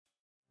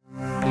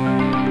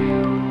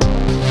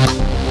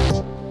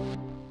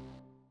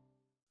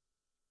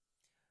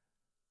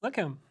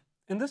Welcome.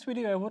 In this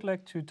video I would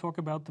like to talk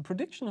about the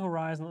prediction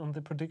horizon and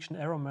the prediction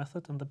error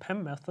method and the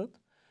PEM method.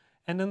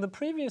 And in the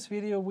previous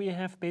video we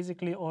have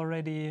basically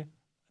already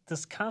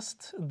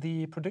discussed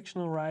the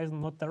prediction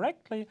horizon not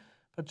directly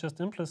but just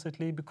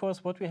implicitly,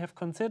 because what we have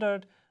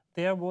considered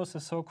there was a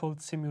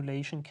so-called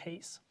simulation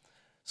case.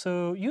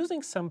 So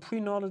using some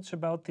pre-knowledge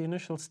about the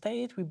initial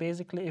state, we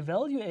basically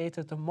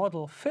evaluated the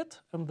model fit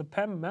in the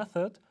PEM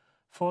method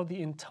for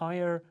the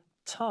entire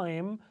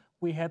time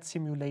we had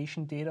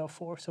simulation data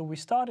for. So we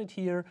started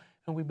here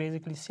and we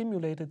basically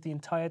simulated the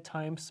entire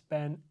time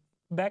span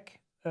back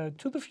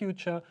to the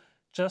future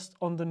just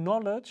on the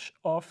knowledge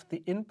of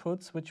the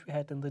inputs which we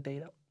had in the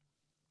data.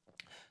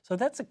 So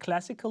that's a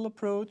classical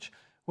approach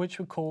which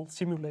we call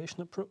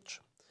simulation approach.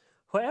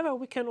 However,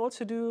 we can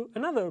also do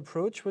another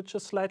approach which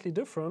is slightly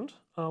different,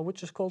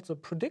 which is called the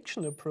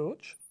prediction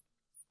approach.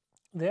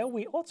 There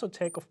we also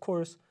take, of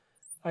course,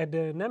 a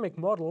dynamic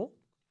model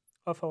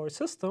of our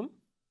system,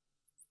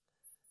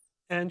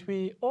 and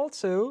we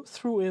also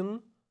threw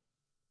in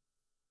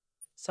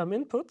some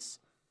inputs,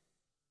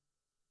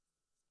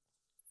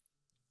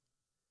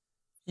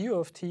 u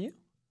of t,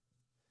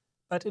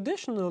 but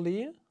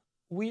additionally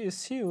we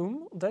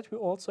assume that we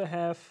also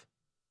have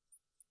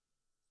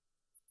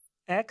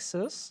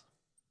access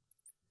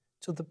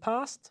to the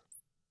past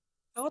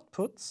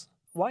outputs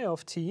y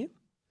of t,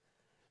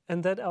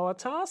 and that our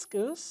task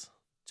is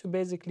to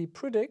basically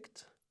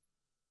predict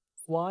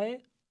y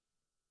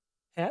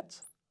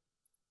hat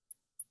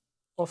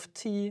of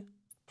t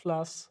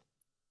plus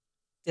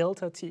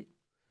delta t.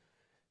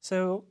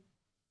 So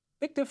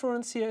big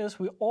difference here is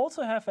we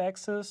also have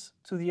access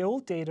to the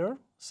old data,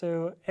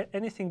 so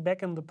anything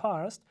back in the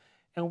past,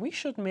 and we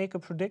should make a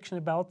prediction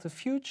about the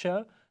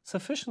future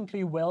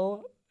sufficiently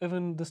well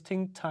within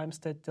distinct time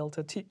state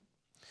delta t.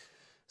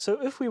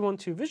 So if we want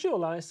to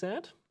visualize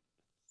that,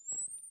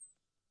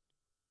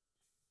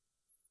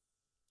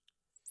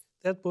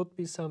 that would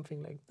be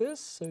something like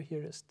this. So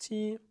here is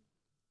t,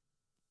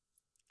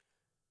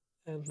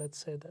 and let's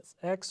say that's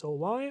x or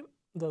y,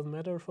 doesn't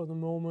matter for the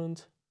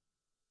moment.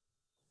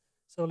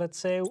 So let's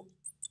say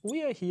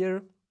we are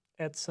here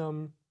at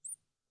some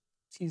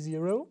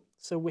t0,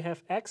 so we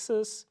have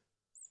access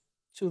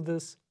to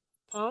this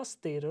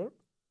past data,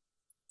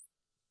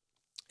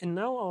 and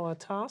now our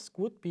task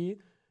would be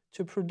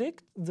to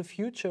predict the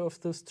future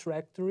of this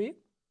trajectory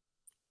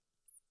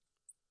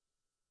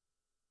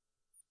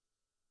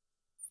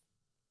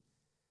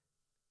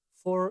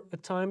for a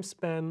time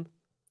span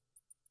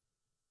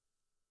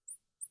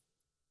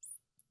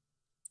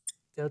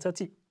delta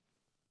t.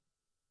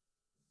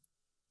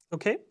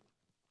 Okay?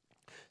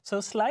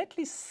 So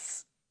slightly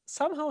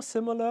somehow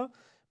similar,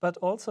 but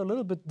also a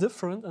little bit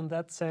different in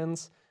that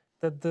sense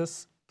that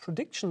this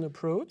prediction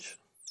approach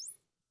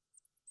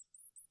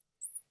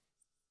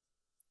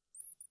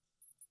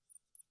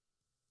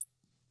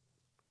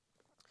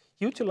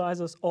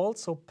utilizes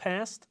also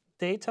past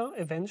data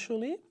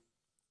eventually,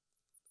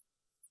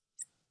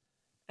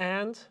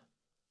 and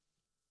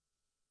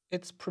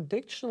its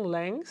prediction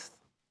length,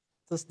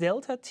 this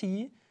delta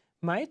t,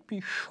 might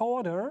be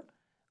shorter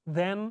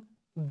than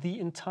the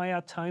entire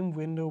time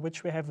window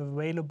which we have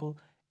available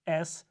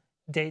as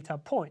data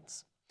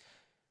points.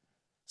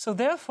 So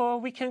therefore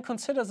we can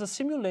consider the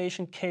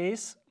simulation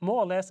case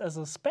more or less as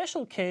a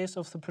special case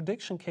of the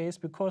prediction case,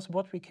 because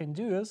what we can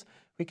do is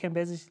we can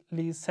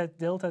basically set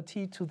delta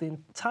t to the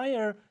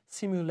entire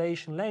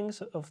simulation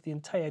length of the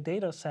entire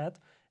data set,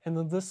 and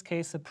in this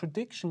case the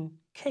prediction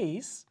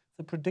case,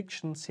 the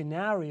prediction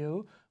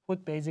scenario,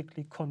 would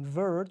basically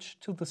converge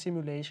to the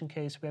simulation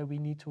case where we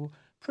need to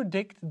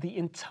predict the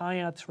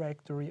entire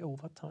trajectory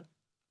over time.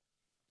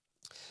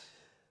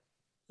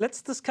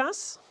 Let's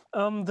discuss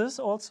this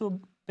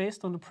also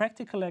based on a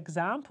practical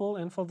example,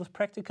 and for this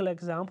practical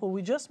example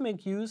we just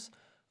make use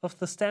of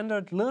the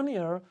standard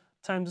linear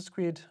time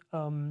discrete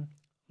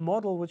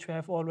model which we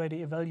have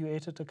already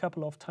evaluated a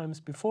couple of times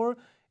before,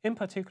 in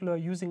particular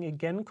using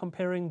again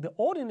comparing the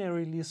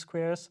ordinary least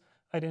squares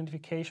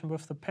identification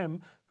with the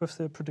PEM with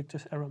the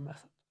predictive error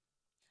method.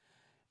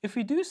 If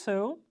we do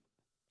so,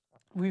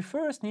 we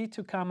first need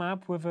to come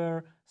up with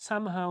a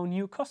somehow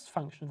new cost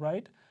function,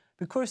 right?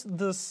 Because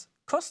this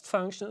cost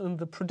function in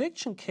the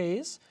prediction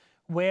case,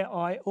 where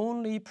I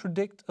only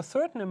predict a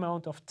certain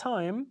amount of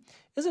time,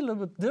 is a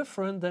little bit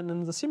different than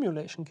in the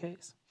simulation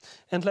case.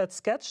 And let's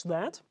sketch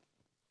that.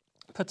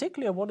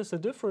 Particularly, what is the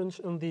difference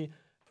in the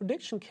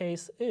prediction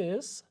case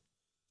is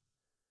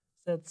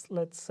that,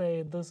 let's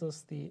say, this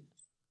is the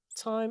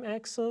time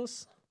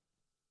axis,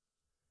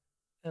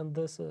 and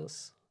this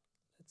is,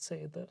 let's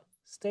say, the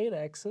state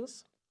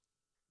axis.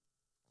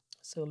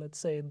 So let's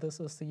say this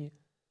is the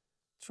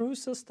true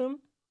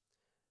system,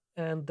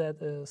 and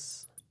that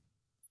is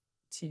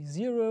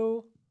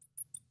t0,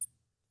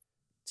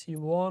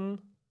 t1,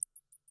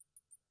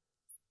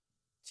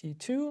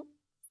 t2,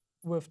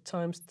 with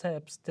time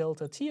steps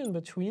delta t in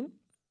between.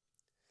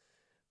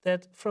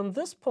 That from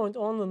this point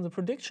on in the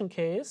prediction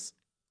case,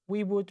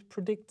 we would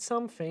predict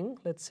something,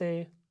 let's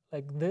say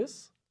like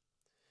this.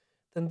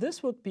 Then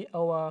this would be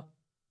our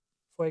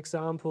for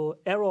example,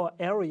 error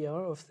area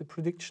of the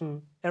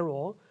prediction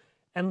error.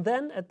 And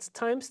then at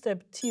time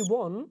step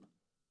T1,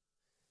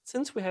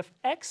 since we have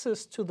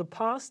access to the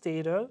past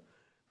data,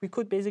 we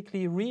could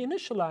basically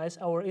reinitialize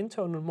our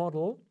internal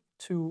model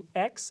to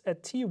X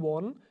at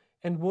T1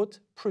 and would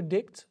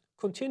predict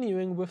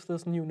continuing with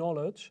this new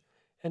knowledge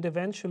and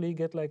eventually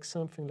get like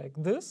something like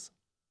this.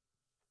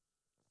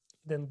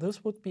 Then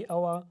this would be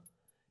our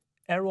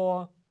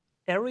error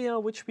area,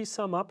 which we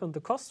sum up in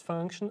the cost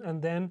function,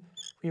 and then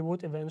we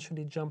would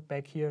eventually jump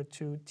back here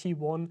to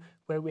T1,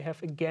 where we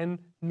have again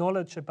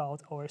knowledge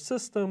about our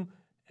system,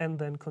 and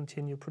then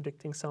continue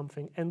predicting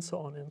something, and so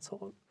on and so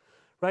on.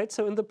 Right?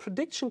 So in the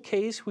prediction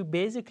case, we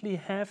basically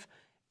have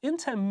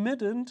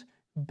intermittent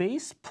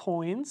base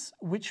points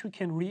which we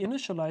can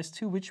reinitialize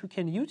to, which we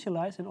can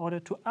utilize in order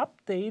to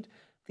update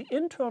the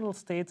internal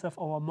states of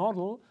our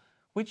model,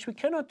 which we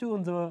cannot do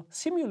in the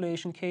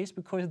simulation case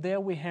because there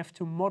we have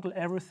to model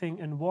everything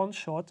in one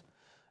shot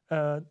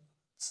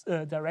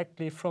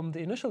directly from the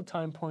initial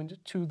time point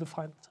to the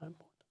final time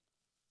point.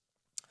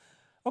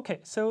 Okay,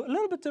 so a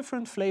little bit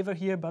different flavor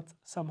here, but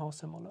somehow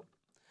similar.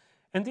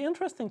 And the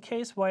interesting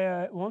case why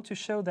I want to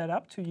show that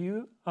up to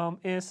you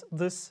is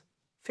this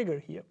figure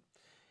here.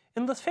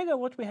 In this figure,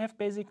 what we have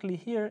basically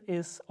here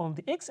is on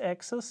the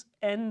x-axis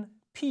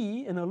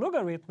NP in a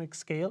logarithmic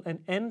scale, and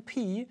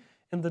NP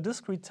in the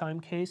discrete time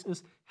case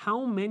is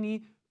how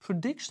many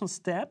prediction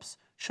steps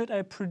should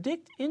I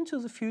predict into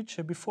the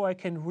future before I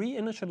can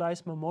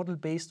reinitialize my model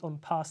based on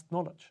past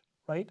knowledge,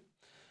 right?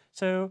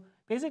 So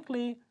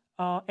basically,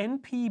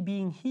 NP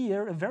being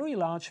here a very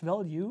large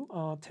value,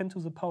 10 to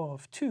the power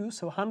of 2,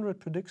 so 100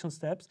 prediction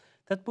steps,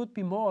 that would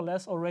be more or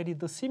less already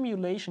the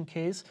simulation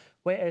case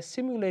where I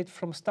simulate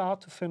from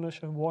start to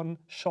finish in one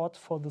shot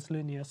for this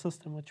linear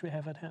system which we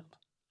have at hand.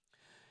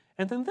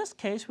 And in this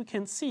case, we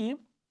can see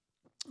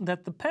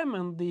that the PEM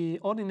and the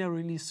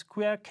ordinary least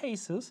square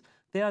cases,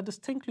 they are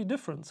distinctly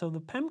different. So the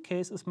PEM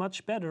case is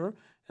much better,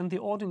 and the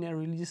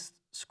ordinary least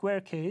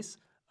square case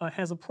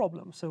has a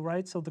problem. So,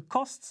 right, so the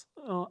costs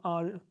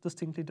are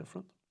distinctly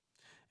different.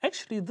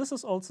 Actually, this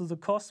is also the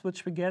cost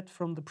which we get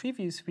from the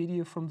previous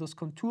video from this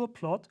contour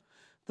plot.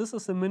 This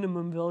is the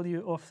minimum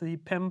value of the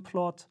PEM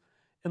plot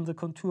in the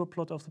contour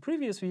plot of the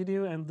previous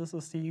video, and this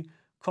is the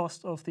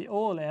cost of the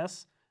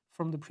OLS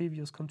from the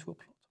previous contour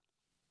plot.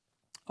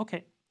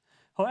 Okay.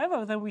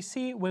 However, then we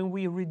see when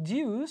we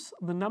reduce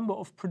the number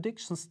of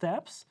prediction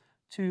steps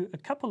to a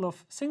couple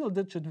of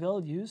single-digit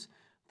values,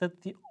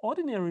 that the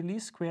ordinary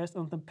least squares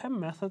and the PEM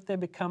method, they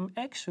become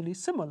actually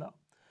similar.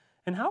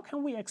 And how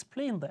can we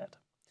explain that?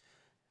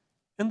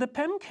 In the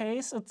PEM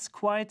case, it's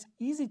quite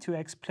easy to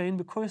explain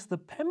because the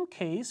PEM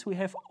case we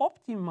have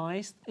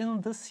optimized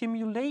in the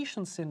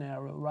simulation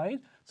scenario, right?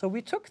 So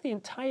we took the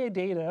entire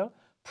data,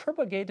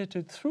 propagated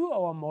it through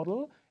our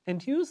model,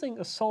 and using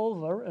a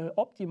solver, an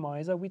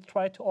optimizer, we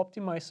try to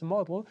optimize the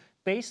model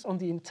based on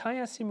the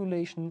entire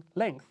simulation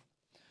length.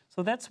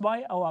 So that's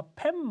why our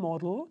PEM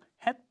model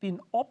had been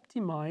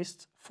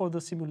optimized for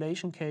the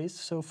simulation case,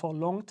 so for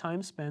long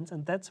time spans,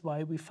 and that's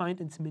why we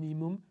find its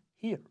minimum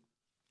here.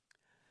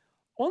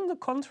 On the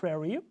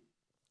contrary,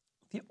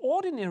 the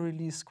ordinary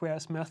least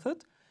squares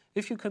method,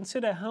 if you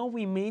consider how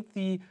we made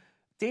the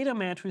data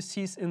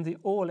matrices in the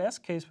OLS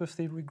case with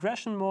the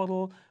regression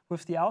model,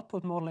 with the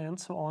output model, and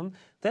so on,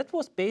 that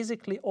was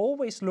basically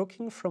always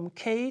looking from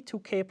k to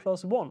k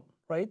plus 1,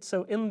 right?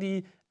 So in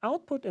the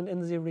output and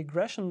in the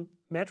regression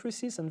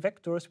matrices and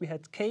vectors, we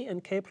had k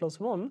and k plus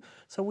 1.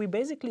 So we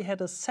basically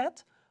had a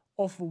set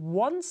of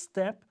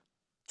one-step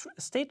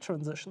state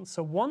transitions,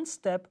 so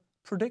one-step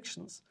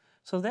predictions.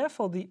 So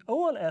therefore, the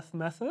OLS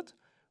method,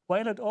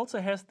 while it also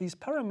has these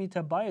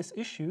parameter bias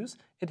issues,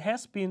 it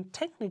has been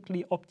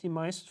technically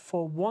optimized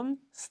for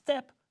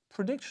one-step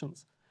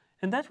predictions.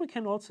 And that we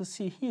can also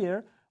see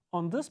here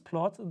on this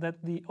plot,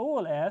 that the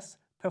OLS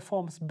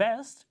performs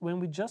best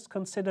when we just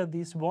consider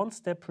these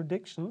one-step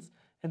predictions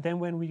and then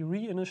when we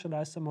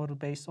reinitialize the model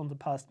based on the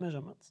past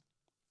measurements.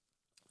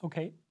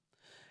 Okay?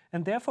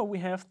 And therefore we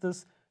have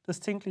this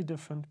distinctly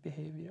different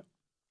behavior.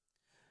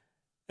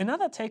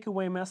 Another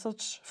takeaway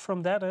message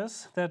from that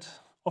is that,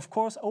 of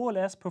course,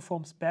 OLS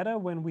performs better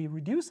when we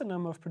reduce the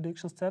number of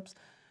prediction steps,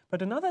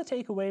 but another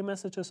takeaway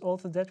message is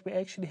also that we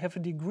actually have a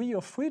degree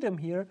of freedom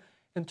here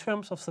in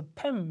terms of the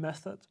PEM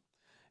method,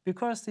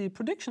 because the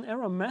prediction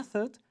error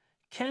method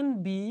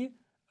can be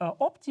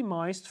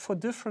optimized for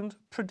different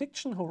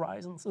prediction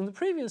horizons. In the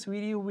previous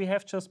video, we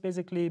have just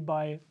basically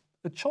by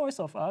a choice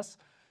of us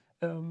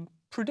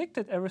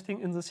predicted everything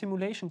in the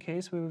simulation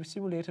case where we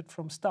simulated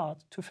from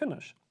start to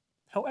finish.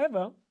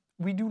 However,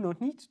 we do not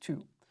need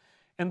to.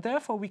 And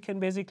therefore, we can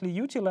basically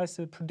utilize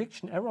the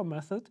prediction error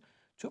method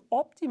to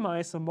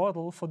optimize the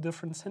model for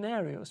different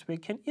scenarios. We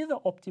can either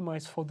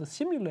optimize for the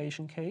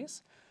simulation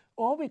case,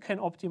 or we can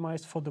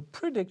optimize for the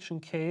prediction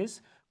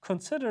case,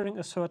 considering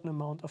a certain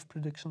amount of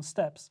prediction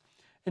steps.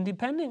 And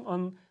depending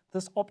on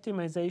this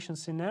optimization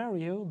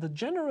scenario, the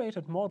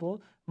generated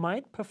model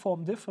might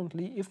perform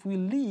differently if we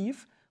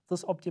leave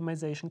this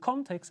optimization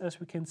context, as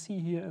we can see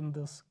here in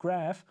this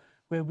graph,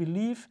 where we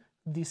leave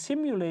the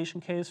simulation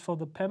case for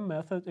the PEM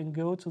method and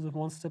go to the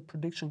one-step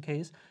prediction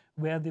case,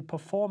 where the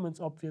performance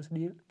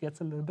obviously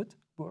gets a little bit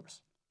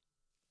worse.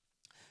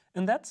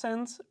 In that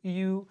sense,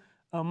 you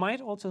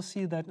might also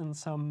see that in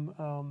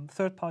some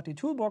third-party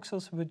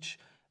toolboxes which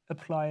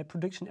apply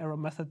prediction error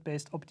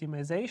method-based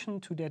optimization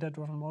to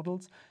data-driven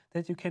models,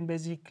 that you can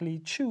basically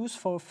choose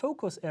for a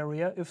focus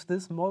area if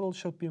this model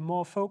should be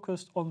more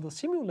focused on the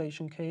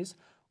simulation case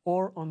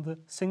or on the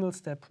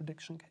single-step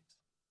prediction case.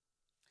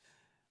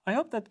 I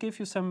hope that gave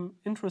you some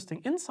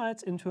interesting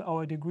insights into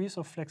our degrees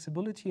of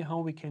flexibility, how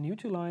we can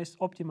utilize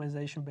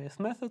optimization-based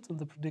methods and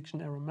the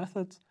prediction error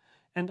methods,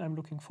 and I'm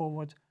looking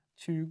forward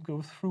to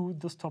go through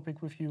this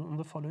topic with you in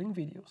the following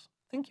videos.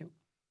 Thank you.